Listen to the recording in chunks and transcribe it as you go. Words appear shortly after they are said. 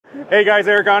Hey guys,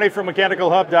 Eric Ani from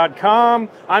mechanicalhub.com.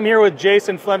 I'm here with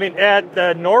Jason Fleming at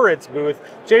the Noritz booth.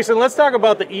 Jason, let's talk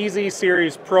about the EZ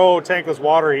Series Pro tankless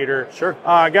water heater. Sure.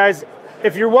 Guys,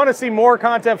 if you want to see more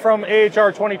content from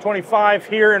AHR 2025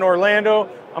 here in Orlando,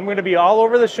 I'm going to be all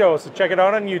over the show, so check it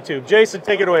out on YouTube. Jason,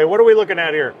 take it away. What are we looking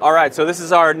at here? All right, so this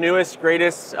is our newest,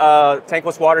 greatest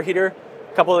tankless water heater.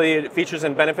 A couple of the features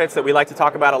and benefits that we like to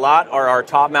talk about a lot are our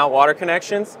top mount water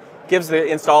connections. Gives the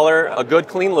installer a good,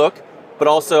 clean look, but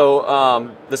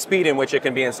also the speed in which it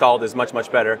can be installed is much,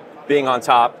 much better being on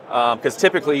top, because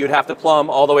typically you'd have to plumb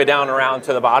all the way down around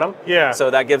to the bottom. Yeah. So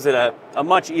that gives it a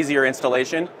much easier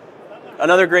installation.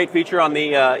 Another great feature on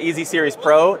the EZ Series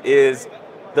Pro is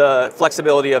the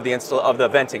flexibility of the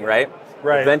venting, right?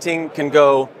 Right. The venting can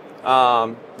go,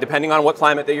 depending on what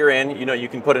climate that you're in, you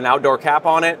can put an outdoor cap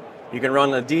on it, you can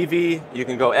run a DV, you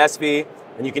can go SV,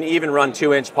 and you can even run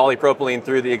 2-inch polypropylene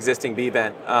through the existing B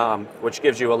vent, which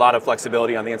gives you a lot of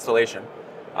flexibility on the installation.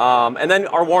 And then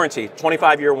our warranty,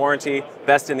 25-year warranty,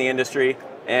 best in the industry,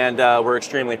 and we're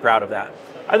extremely proud of that.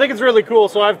 I think it's really cool.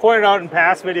 So I've pointed out in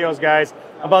past videos, guys,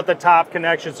 about the top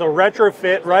connection. So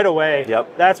retrofit right away.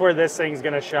 Yep. That's where this thing's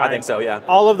going to shine. I think so, yeah.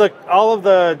 All of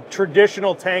the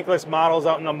traditional tankless models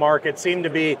out in the market seem to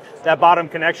be that bottom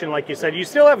connection, like you said. You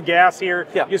still have gas here.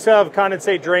 Yep. You still have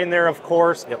condensate drain there, of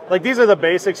course. Yep. Like these are the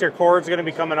basics. Your cord's going to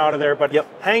be coming out of there, but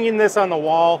hanging this on the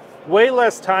wall, way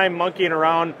less time monkeying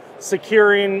around,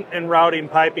 securing and routing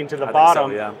piping to the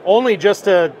bottom. So, yeah. Only just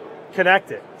to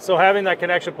connect it. So having that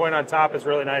connection point on top is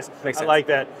really nice. Makes sense. I like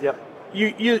that. Yep.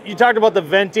 You talked about the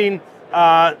venting,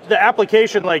 the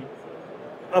application like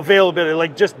availability,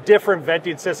 like just different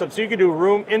venting systems. So you can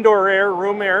do indoor air,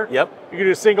 room air. Yep. You can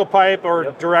do single pipe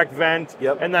or direct vent.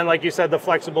 Yep. And then like you said, the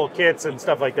flexible kits and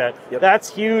stuff like that. Yep.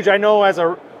 That's huge. I know as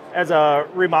a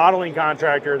remodeling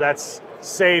contractor, that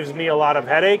saves me a lot of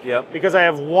headache. Yep. Because I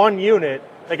have one unit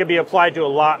that can be applied to a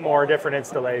lot more different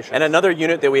installations. And another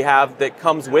unit that we have that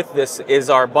comes with this is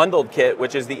our bundled kit,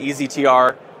 which is the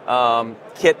EZTR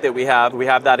kit that we have. We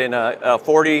have that in a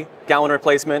 40-gallon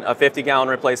replacement, a 50-gallon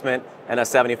replacement, and a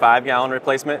 75-gallon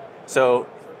replacement. So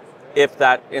if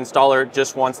that installer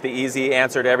just wants the easy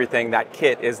answer to everything, that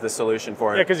kit is the solution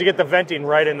for it. Yeah, because you get the venting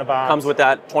right in the box. Comes with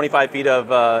that 25 feet of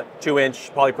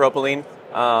 2-inch polypropylene.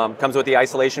 Comes with the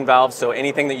isolation valve, so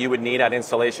anything that you would need at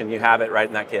installation, you have it right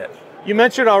in that kit. You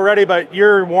mentioned already, but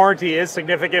your warranty is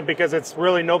significant because it's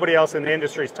really nobody else in the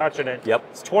industry is touching it. Yep.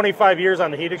 It's 25 years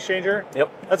on the heat exchanger. Yep.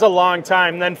 That's a long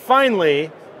time. And then finally,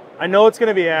 I know it's going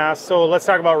to be asked, so let's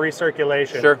talk about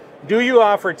recirculation. Sure. Do you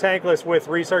offer tankless with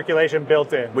recirculation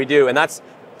built in? We do, and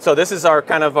so this is our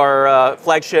kind of our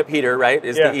flagship heater, right?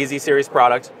 Is the EZ Series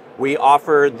product. We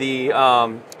offer the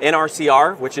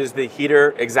NRCR, which is the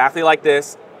heater exactly like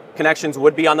this. Connections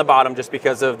would be on the bottom just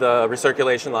because of the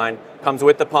recirculation line. Comes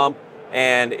with the pump,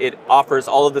 and it offers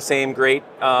all of the same great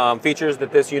features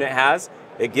that this unit has.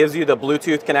 It gives you the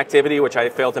Bluetooth connectivity, which I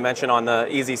failed to mention on the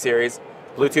EZ Series.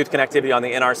 Bluetooth connectivity on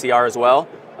the NRCR as well.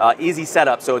 Easy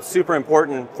setup, so it's super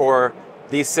important for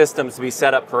these systems to be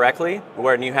set up correctly,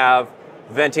 when you have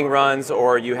venting runs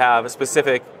or you have a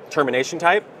specific termination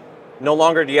type. No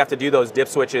longer do you have to do those dip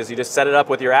switches. You just set it up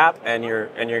with your app and you're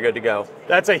good to go.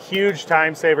 That's a huge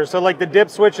time saver. So like the dip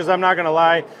switches, I'm not gonna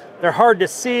lie, they're hard to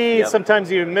see. Yep.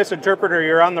 Sometimes you misinterpret or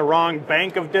you're on the wrong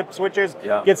bank of dip switches.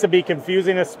 Yep. Gets to be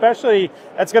confusing, especially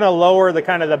that's gonna lower the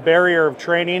kind of the barrier of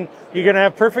training. You're gonna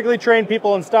have perfectly trained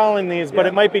people installing these, but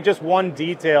it might be just one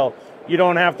detail you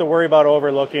don't have to worry about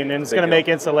overlooking, and it's gonna make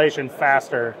installation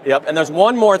faster. Yep, and there's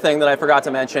one more thing that I forgot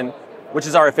to mention, which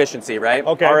is our efficiency, right?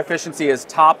 Okay. Our efficiency is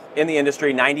top in the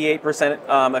industry, 98%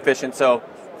 efficient. So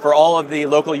for all of the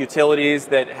local utilities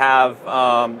that have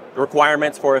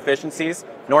requirements for efficiencies,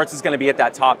 Noritz is going to be at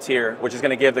that top tier, which is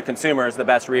going to give the consumers the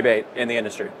best rebate in the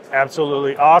industry.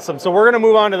 Absolutely, awesome. So we're going to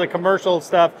move on to the commercial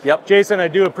stuff. Yep. Jason, I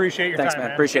do appreciate your time. Thanks,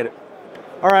 man. Appreciate it.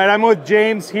 All right, I'm with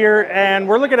James here, and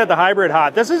we're looking at the Hybrid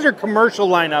Hot. This is your commercial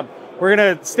lineup. We're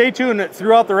going to stay tuned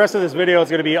throughout the rest of this video.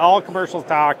 It's going to be all commercial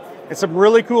talk. And some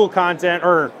really cool content,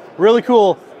 or really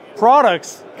cool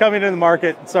products coming in the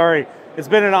market. Sorry, it's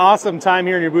been an awesome time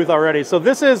here in your booth already. So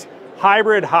this is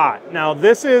Hybrid Hot. Now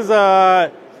this is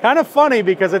kind of funny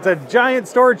because it's a giant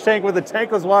storage tank with a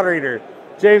tankless water heater.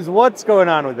 James, what's going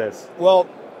on with this? Well,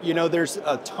 there's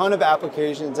a ton of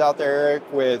applications out there,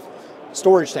 Eric, with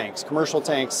storage tanks, commercial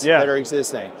tanks that are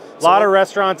existing. A lot of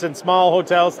restaurants and small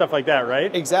hotels, stuff like that,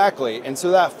 right? Exactly. And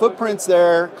so that footprint's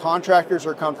there, contractors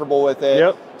are comfortable with it.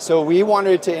 Yep. So we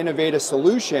wanted to innovate a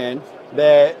solution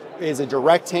that is a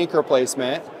direct tank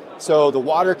replacement. So the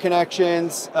water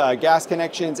connections, gas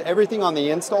connections, everything on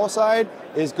the install side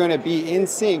is going to be in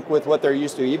sync with what they're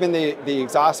used to, even the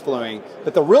exhaust flowing.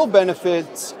 But the real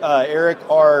benefits, Eric,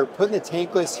 are putting the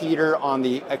tankless heater on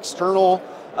the external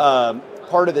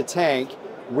part of the tank.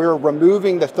 We're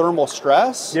removing the thermal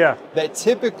stress that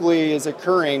typically is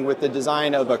occurring with the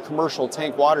design of a commercial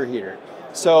tank water heater.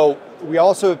 So we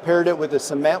also have paired it with a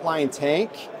cement line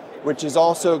tank, which is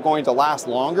also going to last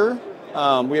longer.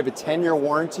 We have a 10-year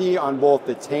warranty on both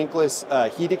the tankless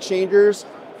heat exchangers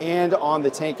and on the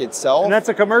tank itself. And that's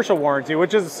a commercial warranty,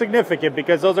 which is significant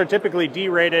because those are typically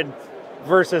D-rated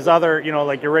versus other, you know,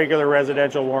 like your regular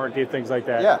residential warranty, things like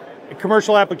that. Yeah. A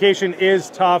commercial application is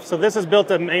tough, so this is built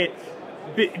to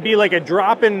be like a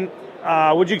drop-in,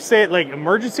 would you say it like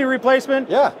emergency replacement?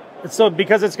 Yeah. So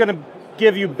because it's going to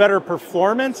give you better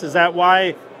performance, is that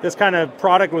why this kind of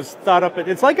product was thought up?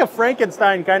 It's like a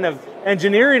Frankenstein kind of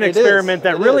engineering experiment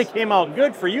that really came out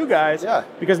good for you guys. Yeah.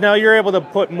 Because now you're able to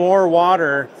put more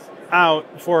water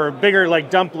out for bigger like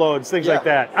dump loads, things like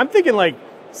that. I'm thinking like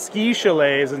ski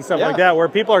chalets and stuff like that, where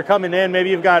people are coming in. Maybe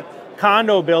you've got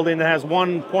condo building that has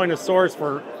one point of source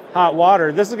for hot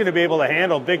water. This is going to be able to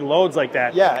handle big loads like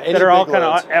that. Yeah, that are all kind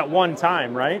of at one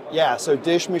time, right? Yeah, so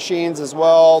dish machines as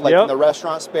well, like in the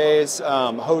restaurant space.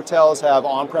 Hotels have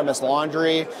on-premise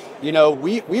laundry. You know,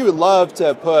 we would love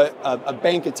to put a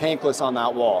bank of tankless on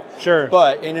that wall. Sure.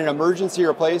 But in an emergency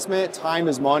replacement, time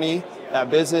is money. That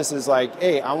business is like,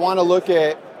 hey, I want to look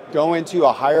at going to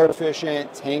a higher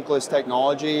efficient tankless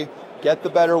technology, get the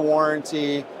better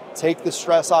warranty, take the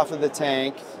stress off of the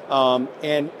tank.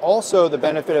 And also the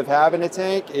benefit of having a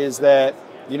tank is that,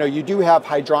 you know, you do have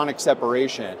hydronic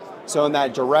separation. So in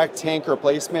that direct tank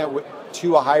replacement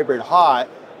to a hybrid hot,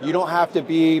 you don't have to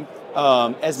be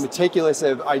as meticulous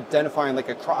of identifying like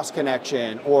a cross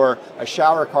connection or a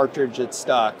shower cartridge that's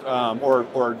stuck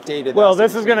or dated. Well,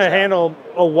 this is going to handle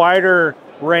a wider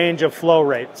range of flow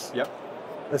rates. Yep.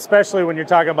 Especially when you're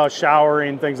talking about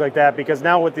showering, things like that, because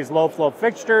now with these low flow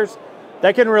fixtures,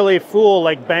 that can really fool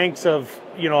like banks of,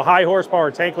 you know, high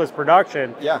horsepower tankless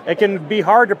production. Yeah. It can be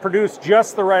hard to produce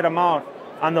just the right amount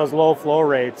on those low flow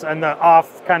rates and the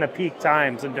off kind of peak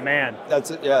times and demand.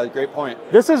 That's it. Yeah, great point.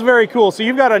 This is very cool. So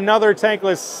you've got another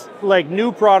tankless, like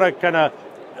new product kind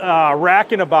of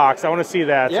rack in a box. I want to see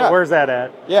that. Yeah. So where's that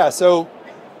at? Yeah, so,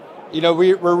 you know,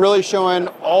 we're really showing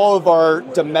all of our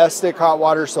domestic hot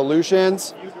water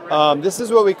solutions. This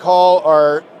is what we call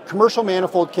our commercial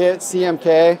manifold kit,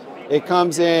 CMK. It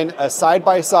comes in a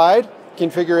side-by-side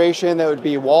configuration that would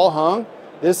be wall hung.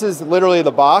 This is literally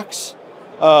the box,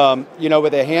 you know,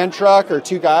 with a hand truck or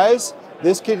two guys.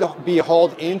 This could be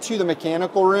hauled into the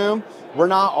mechanical room. We're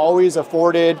not always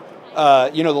afforded,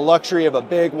 you know, the luxury of a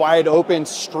big, wide open,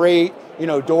 straight, you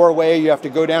know, doorway. You have to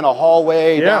go down a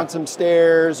hallway, down some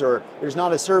stairs, or there's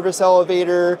not a service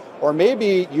elevator, or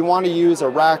maybe you want to use a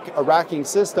racking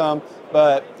system,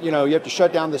 but you know, you have to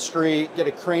shut down the street, get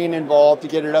a crane involved to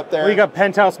get it up there. Well, you got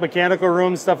penthouse mechanical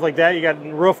rooms, stuff like that. You got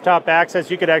rooftop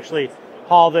access. You could actually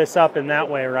haul this up in that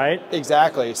way, right?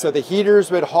 Exactly. So the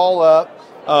heaters would haul up.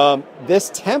 This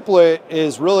template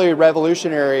is really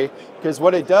revolutionary because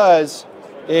what it does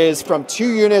is from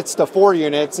 2 units to 4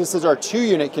 units. This is our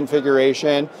 2-unit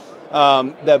configuration.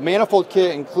 The manifold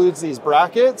kit includes these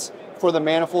brackets for the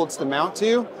manifolds to mount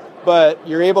to, but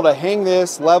you're able to hang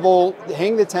this, hang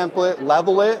the template,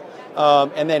 level it,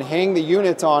 and then hang the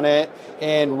units on it.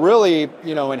 And really,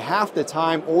 you know, in half the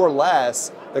time or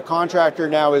less, the contractor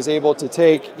now is able to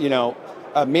take, you know,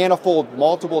 a manifold,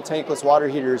 multiple tankless water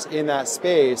heaters in that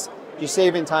space. You're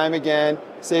saving time again,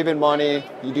 saving money,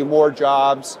 you do more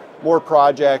jobs, more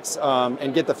projects,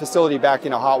 and get the facility back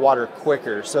into hot water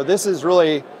quicker. So this is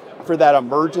really for that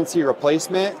emergency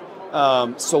replacement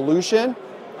solution.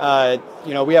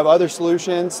 You know, we have other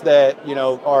solutions that, you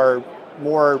know, are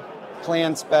more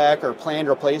planned spec or planned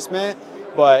replacement,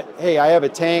 but hey, I have a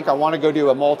tank, I want to go do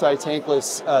a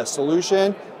multi-tankless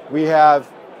solution. We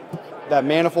have that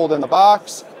manifold in the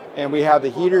box, and we have the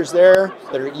heaters there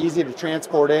that are easy to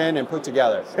transport in and put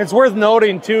together. It's worth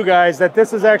noting too, guys, that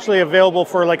this is actually available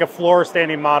for like a floor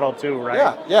standing model too,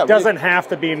 right? Yeah. It doesn't have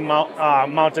to be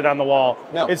mounted on the wall.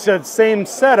 No. It's the same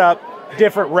setup,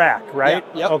 different rack, right?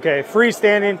 Yeah, yep. Okay,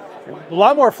 freestanding, a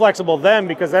lot more flexible then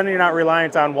because then you're not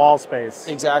reliant on wall space.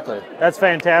 Exactly. That's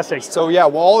fantastic. So yeah,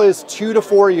 wall is 2 to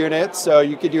 4 units. So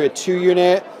you could do a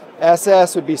 2-unit.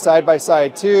 SS would be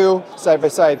side-by-side 2,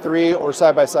 side-by-side 3, or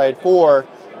side-by-side 4.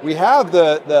 We have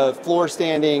the floor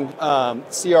standing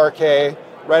CRK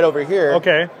right over here.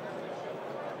 Okay.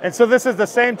 And so this is the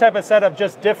same type of setup,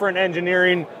 just different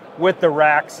engineering with the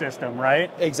rack system,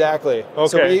 right? Exactly.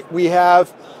 Okay. So we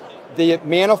have the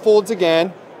manifolds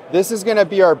again. This is going to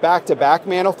be our back-to-back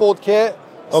manifold kit.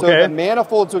 So Okay. the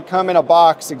manifolds would come in a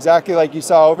box exactly like you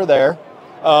saw over there.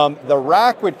 The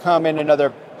rack would come in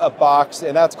another box,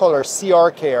 and that's called our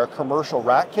CRK, our commercial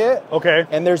rack kit. Okay.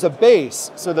 And there's a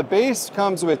base. So the base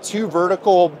comes with 2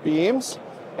 vertical beams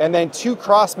and then 2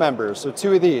 cross members. So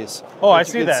 2 of these. Oh, I you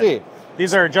see can that. see.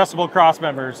 These are adjustable cross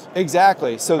members.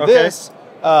 Exactly. So Okay. this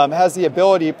has the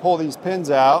ability to pull these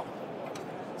pins out.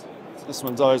 This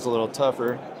one's always a little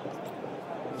tougher.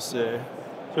 Let's see.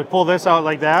 So we pull this out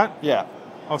like that. Yeah.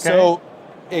 Okay. So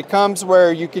it comes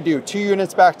where you could do 2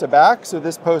 units back to back. So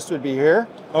this post would be here.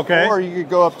 Okay. Or you could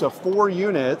go up to 4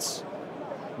 units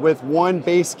with 1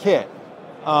 base kit.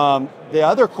 The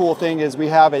other cool thing is we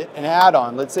have an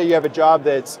add-on. Let's say you have a job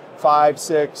that's 5,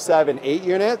 6, 7, 8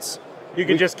 units. You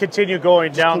can just continue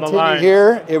going down the Continue line.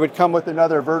 here, it would come with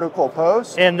another vertical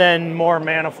post. And then more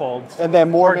manifolds. And then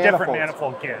more or a different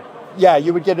manifolds. manifold kit. Yeah,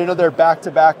 you would get another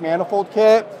back-to-back manifold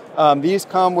kit. These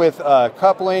come with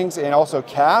couplings and also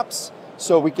caps,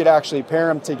 so we could actually pair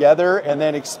them together and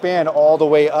then expand all the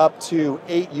way up to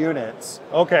 8 units.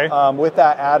 Okay. With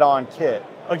that add-on kit.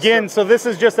 Again, so this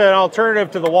is just an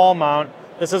alternative to the wall mount.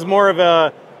 This is more of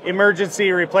a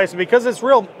emergency replacement because it's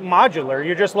real modular.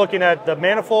 You're just looking at the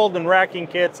manifold and racking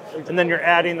kits, and then you're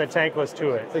adding the tankless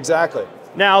to it. Exactly.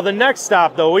 Now, the next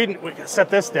stop, though, we can set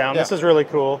this down. Yeah. This is really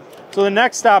cool. So the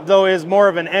next stop, though, is more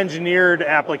of an engineered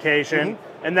application,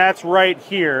 and that's right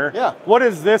here. Yeah. What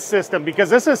is this system? Because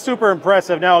this is super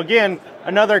impressive. Now, again,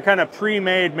 another kind of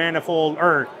pre-made manifold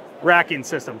or racking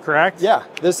system, correct? Yeah,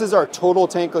 this is our total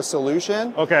tankless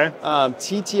solution. Okay.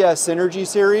 TTS Synergy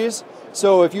Series.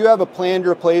 So if you have a planned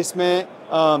replacement,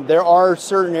 there are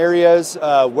certain areas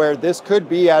where this could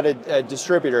be at a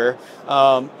distributor,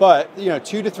 but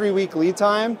 2 to 3 week lead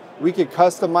time, we could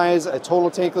customize a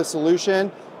total tankless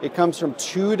solution. It comes from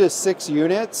 2 to 6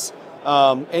 units,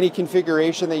 any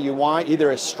configuration that you want,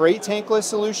 either a straight tankless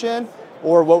solution,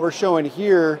 or what we're showing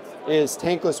here is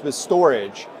tankless with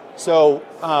storage. So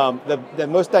the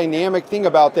most dynamic thing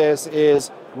about this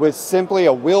is with simply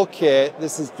a wheel kit,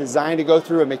 this is designed to go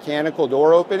through a mechanical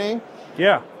door opening.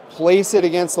 Yeah. Place it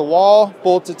against the wall,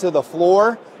 bolt it to the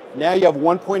floor. Now you have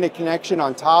 1 point of connection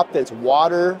on top that's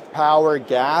water, power,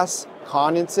 gas,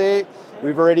 condensate.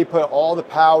 We've already put all the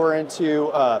power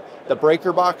into the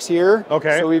breaker box here.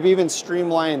 Okay. So we've even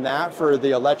streamlined that for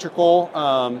the electrical.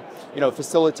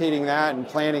 Facilitating that and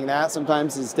planning that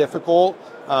sometimes is difficult,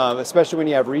 especially when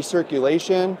you have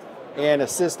recirculation and a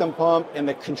system pump and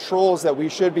the controls that we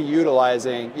should be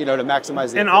utilizing, to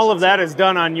maximize the And all of that is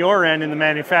done on your end in the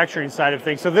manufacturing side of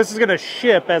things. So this is going to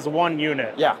ship as 1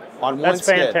 unit. Yeah, on one That's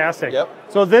skid. fantastic. Yep.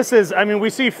 So this is, we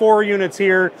see 4 units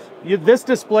here. This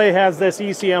display has this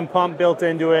ECM pump built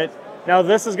into it. Now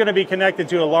this is going to be connected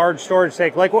to a large storage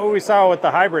tank, like what we saw with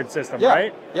the hybrid system, Yeah.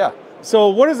 right? Yeah. So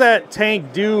what does that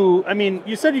tank do?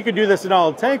 You said you could do this in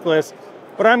all tankless,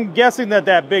 but I'm guessing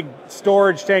that big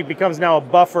storage tank becomes now a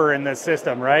buffer in this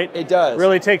system, right? It does.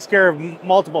 Really takes care of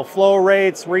multiple flow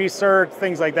rates, recirc,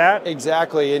 things like that.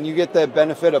 Exactly, and you get the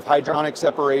benefit of hydronic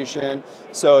separation.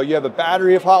 So you have a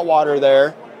battery of hot water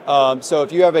there. So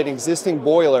if you have an existing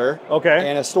boiler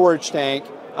and a storage tank,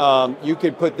 you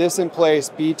could put this in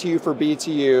place, BTU for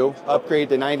BTU, upgrade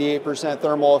to 98%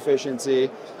 thermal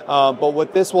efficiency. But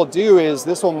what this will do is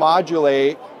this will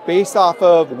modulate based off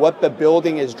of what the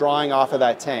building is drawing off of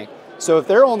that tank. So if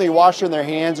they're only washing their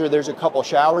hands or there's a couple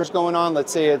showers going on,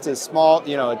 let's say it's a small,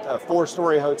 a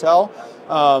 4-story hotel,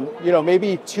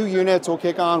 maybe 2 units will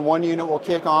kick on, 1 unit will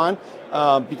kick on,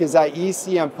 because that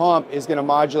ECM pump is going to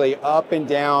modulate up and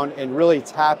down and really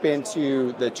tap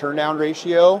into the turn down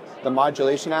ratio, the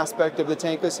modulation aspect of the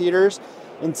tankless heaters,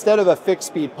 instead of a fixed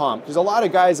speed pump. Because a lot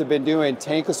of guys have been doing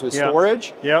tankless with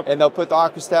storage, and they'll put the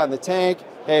aquastat in the tank.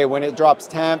 Hey, when it drops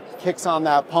temp, kicks on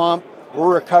that pump,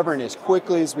 we're recovering as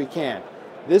quickly as we can.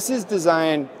 This is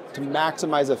designed to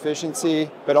maximize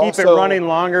efficiency, but also keep it running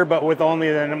longer, but with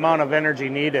only the amount of energy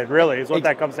needed, really, is what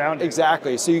that comes down to.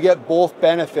 Exactly. So you get both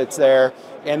benefits there.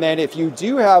 And then if you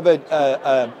do have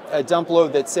a dump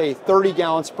load that's, say, 30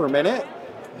 gallons per minute,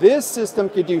 this system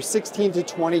could do 16 to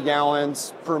 20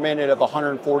 gallons per minute of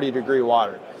 140 degree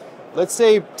water. Let's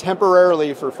say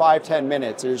temporarily for 5-10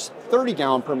 minutes, there's 30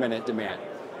 gallon per minute demand.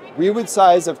 We would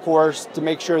size, of course, to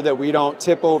make sure that we don't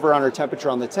tip over on our temperature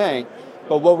on the tank.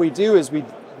 But what we do is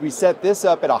we set this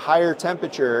up at a higher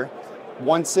temperature,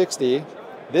 160.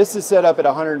 This is set up at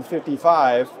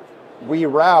 155.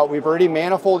 We've already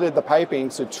manifolded the piping,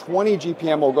 so 20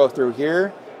 GPM will go through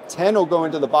here, 10 will go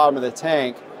into the bottom of the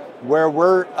tank. Where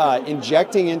we're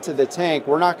injecting into the tank,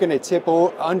 we're not going to tip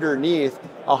underneath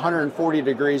 140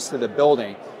 degrees to the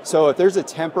building. So if there's a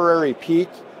temporary peak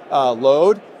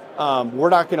load, we're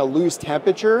not going to lose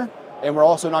temperature, and we're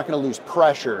also not going to lose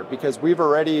pressure because we've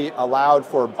already allowed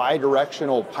for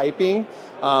bidirectional piping.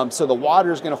 So the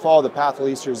water is going to follow the path of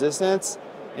least resistance.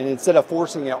 And instead of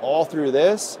forcing it all through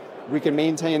this, we can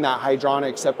maintain that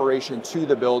hydronic separation to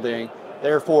the building.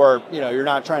 Therefore, you're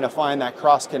not trying to find that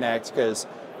cross connect because,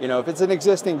 if it's an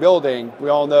existing building, we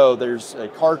all know there's a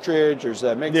cartridge, there's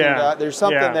a mixing, there's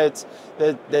something that's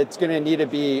going to need to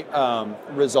be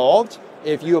resolved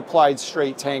if you applied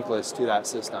straight tankless to that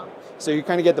system. So you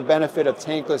kind of get the benefit of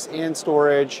tankless and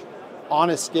storage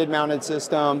on a skid mounted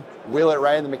system, wheel it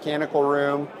right in the mechanical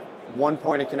room, one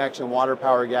point of connection, water,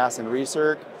 power, gas, and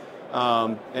recirc.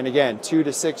 And again, 2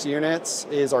 to 6 units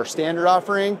is our standard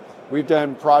offering. We've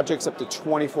done projects up to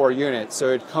 24 units. So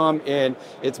it'd come in,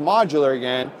 it's modular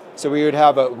again. So we would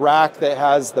have a rack that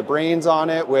has the brains on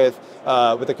it with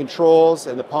the controls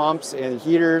and the pumps and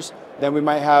heaters. Then we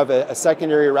might have a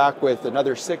secondary rack with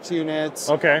another 6 units.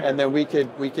 Okay. And then we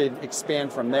could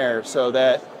expand from there so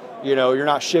that, you're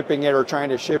not shipping it or trying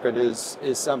to ship it is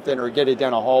something, or get it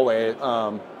down a hallway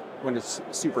when it's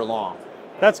super long.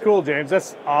 That's cool, James.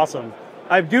 That's awesome.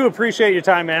 I do appreciate your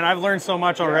time, man. I've learned so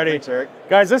much already. Thanks, Eric.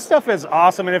 Guys, this stuff is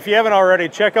awesome. And if you haven't already,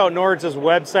 check out Noritz's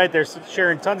website. They're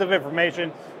sharing tons of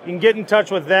information. You can get in touch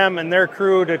with them and their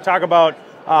crew to talk about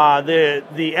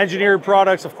the engineered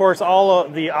products. Of course, all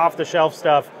of the off-the-shelf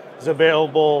stuff is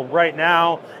available right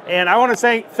now. And I want to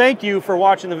say thank you for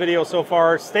watching the video so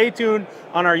far. Stay tuned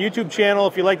on our YouTube channel.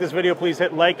 If you like this video, please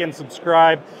hit like and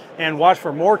subscribe and watch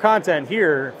for more content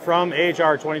here from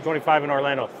AHR 2025 in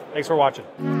Orlando. Thanks for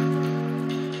watching.